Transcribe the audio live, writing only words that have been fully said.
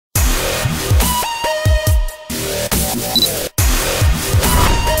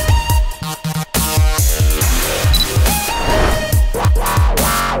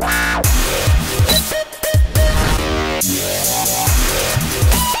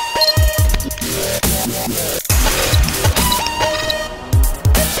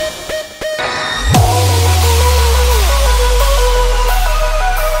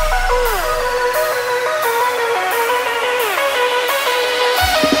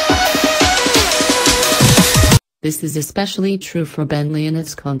This is especially true for Bentley and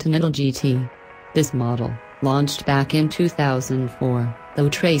its Continental GT. This model, launched back in 2004, though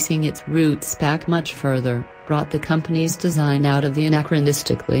tracing its roots back much further, brought the company's design out of the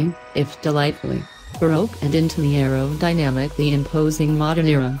anachronistically, if delightfully, baroque and into the aerodynamically imposing modern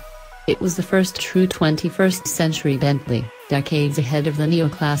era. It was the first true 21st century Bentley, decades ahead of the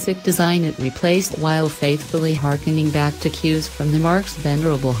neoclassic design it replaced while faithfully harkening back to cues from the Marque's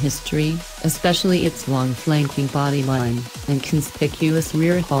venerable history, especially its long flanking body line, and conspicuous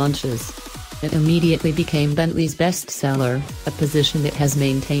rear haunches. It immediately became Bentley's bestseller, a position it has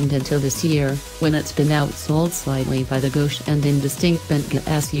maintained until this year, when it's been outsold slightly by the gauche and indistinct Bentayga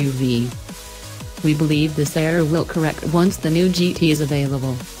SUV. We believe this error will correct once the new GT is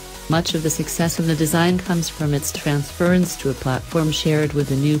available. Much of the success of the design comes from its transference to a platform shared with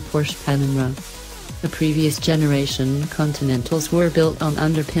the new Porsche Panamera. The previous generation Continentals were built on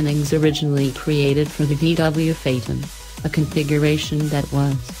underpinnings originally created for the VW Phaeton, a configuration that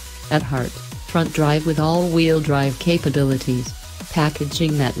was, at heart, front drive with all-wheel drive capabilities,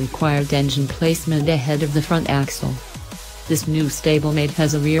 packaging that required engine placement ahead of the front axle. This new stablemate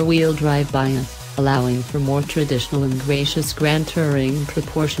has a rear-wheel drive bias, allowing for more traditional and gracious grand touring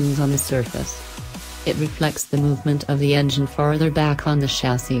proportions on the surface. It reflects the movement of the engine farther back on the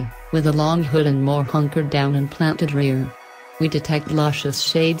chassis, with a long hood and more hunkered down and planted rear. We detect luscious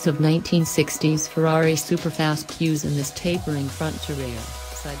shades of 1960s Ferrari superfast cues in this tapering front to rear,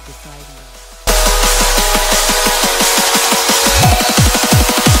 side to side.